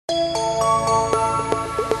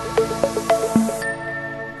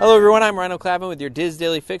Hello everyone, I'm Rhino Clavin with your Diz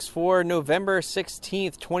Daily Fix for November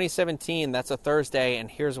 16th, 2017. That's a Thursday, and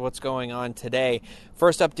here's what's going on today.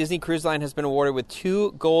 First up, Disney Cruise Line has been awarded with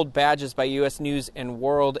 2 gold badges by U.S. News &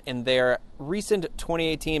 World in their recent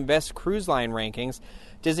 2018 Best Cruise Line rankings.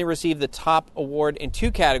 Disney received the top award in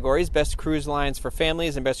 2 categories, Best Cruise Lines for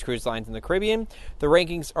Families and Best Cruise Lines in the Caribbean. The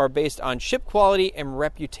rankings are based on ship quality and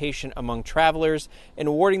reputation among travelers. In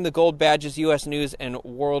awarding the gold badges, U.S. News &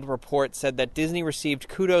 World Report said that Disney received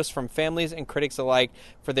kudos from families and critics alike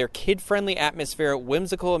for their kid-friendly atmosphere,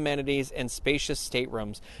 whimsical amenities, and spacious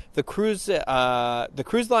staterooms. The cruise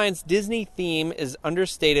line's Disney theme is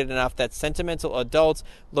understated enough that sentimental adults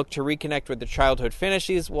look to reconnect with their childhood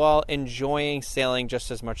fantasies while enjoying sailing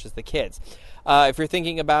just as much as the kids. If you're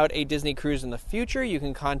thinking about a Disney cruise in the future, you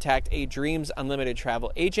can contact a Dreams Unlimited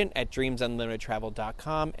travel agent at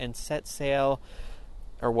dreamsunlimitedtravel.com and set sail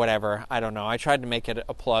or whatever. I don't know. I tried to make it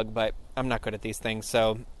a plug, but I'm not good at these things.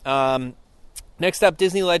 So, next up,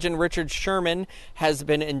 Disney legend Richard Sherman has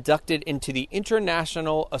been inducted into the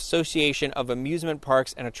International Association of Amusement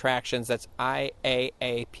Parks and Attractions, that's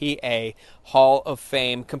IAAPA, Hall of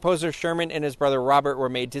Fame. Composer Sherman and his brother Robert were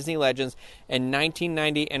made Disney legends in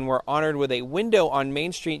 1990 and were honored with a window on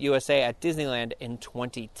Main Street, USA at Disneyland in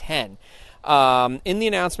 2010. In the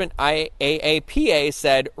announcement, IAAPA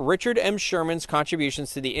said Richard M. Sherman's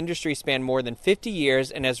contributions to the industry span more than 50 years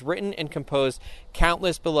and has written and composed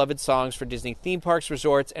countless beloved songs for Disney theme parks,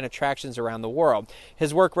 resorts, and attractions around the world.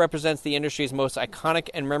 His work represents the industry's most iconic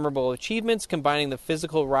and memorable achievements, combining the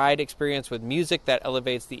physical ride experience with music that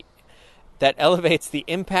elevates the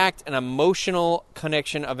impact and emotional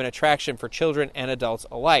connection of an attraction for children and adults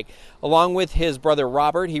alike. Along with his brother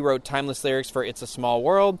Robert, he wrote timeless lyrics for It's a Small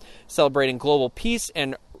World, celebrating global peace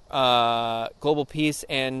and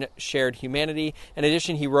shared humanity. In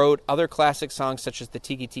addition, he wrote other classic songs such as the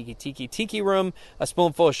Tiki Tiki Tiki Tiki Room, A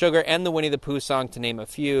Spoonful of Sugar, and the Winnie the Pooh song, to name a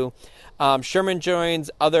few. Sherman joins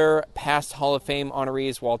other past Hall of Fame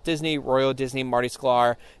honorees: Walt Disney, Royal Disney, Marty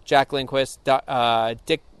Sklar, Jack Lindquist,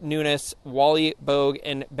 Dick Nunis, Wally Bogue,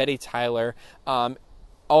 and Betty Tyler.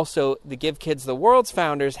 Also, the Give Kids the World's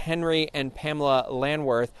founders, Henry and Pamela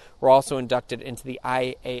Landworth, were also inducted into the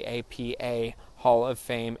IAAPA Hall of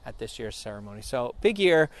Fame at this year's ceremony. So, big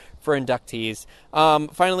year for inductees.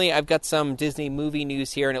 Finally, I've got some Disney movie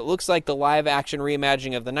news here, and it looks like the live-action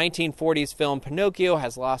reimagining of the 1940s film Pinocchio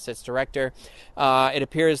has lost its director. It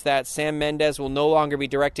appears that Sam Mendes will no longer be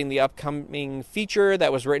directing the upcoming feature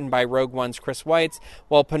that was written by Rogue One's Chris Weitz.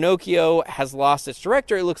 While Pinocchio has lost its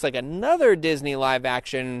director, it looks like another Disney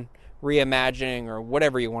live-action reimagining, or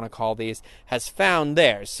whatever you want to call these, has found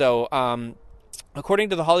theirs. So, according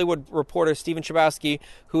to The Hollywood Reporter, Stephen Chbosky,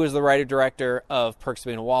 who is the writer-director of Perks of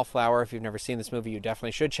Being a Wallflower, if you've never seen this movie, you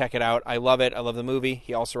definitely should check it out. I love it. I love the movie.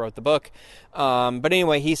 He also wrote the book. But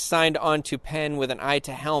anyway, he signed on to pen with an eye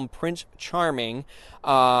to helm Prince Charming.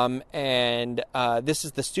 And this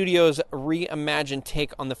is the studio's reimagined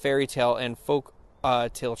take on the fairy tale and folk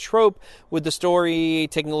tale trope, with the story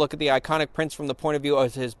taking a look at the iconic prince from the point of view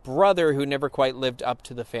of his brother, who never quite lived up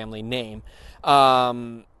to the family name.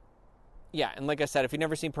 Yeah, and like I said, if you've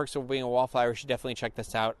never seen Perks of Being a Wallflower, you should definitely check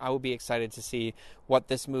this out. I will be excited to see what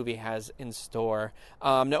this movie has in store.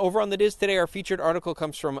 Now, over on the Diz today, our featured article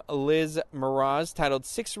comes from Liz Mraz, titled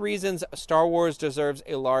 6 Reasons Star Wars Deserves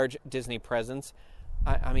a Large Disney Presence.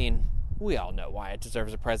 I mean, we all know why it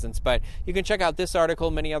deserves a presence, but you can check out this article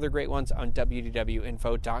and many other great ones on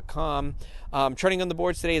wdwinfo.com. Trending on the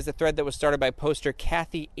boards today is a thread that was started by poster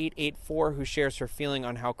Kathy884, who shares her feeling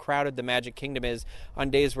on how crowded the Magic Kingdom is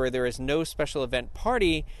on days where there is no special event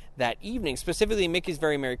party that evening, specifically Mickey's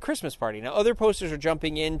Very Merry Christmas Party. Now, other posters are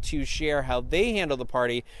jumping in to share how they handle the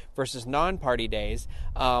party versus non-party days,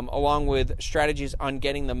 along with strategies on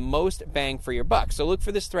getting the most bang for your buck. So look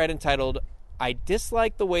for this thread entitled, I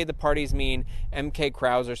dislike the way the parties mean MK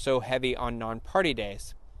crowds are so heavy on non-party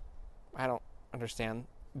days. I don't understand.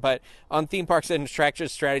 But on Theme Parks and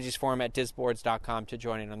Attractions Strategies Forum at disboards.com to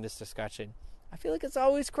join in on this discussion. I feel like it's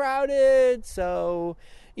always crowded. So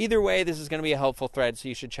either way, this is going to be a helpful thread, so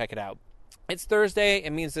you should check it out. It's Thursday.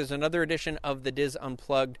 It means there's another edition of the Diz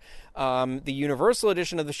Unplugged, the Universal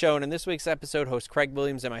edition of the show. And in this week's episode, host Craig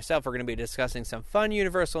Williams and myself are going to be discussing some fun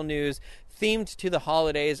Universal news themed to the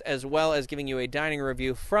holidays, as well as giving you a dining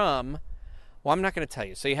review from, well, I'm not going to tell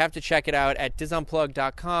you. So you have to check it out at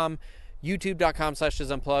disunplugged.com,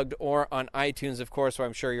 youtube.com/disunplugged, or on iTunes, of course, where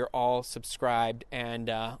I'm sure you're all subscribed,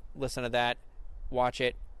 and listen to that, watch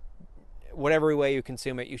it, whatever way you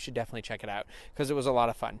consume it, you should definitely check it out because it was a lot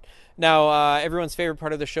of fun. Now, everyone's favorite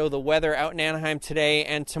part of the show, the weather out in Anaheim today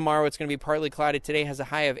and tomorrow. It's going to be partly cloudy. Today has a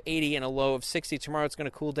high of 80 and a low of 60. Tomorrow it's going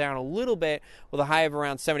to cool down a little bit with a high of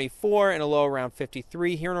around 74 and a low around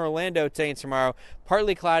 53. Here in Orlando today and tomorrow,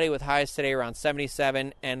 partly cloudy with highs today around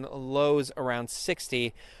 77 and lows around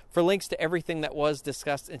 60. For links to everything that was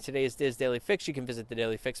discussed in today's Diz Daily Fix, you can visit the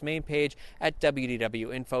Daily Fix main page at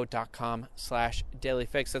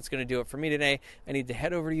wdwinfo.com/dailyfix. That's going to do it for me today. I need to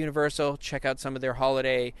head over to Universal, check out some of their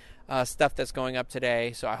holiday stuff that's going up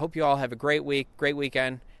today. So I hope you all have a great week, great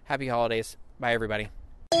weekend. Happy holidays. Bye, everybody.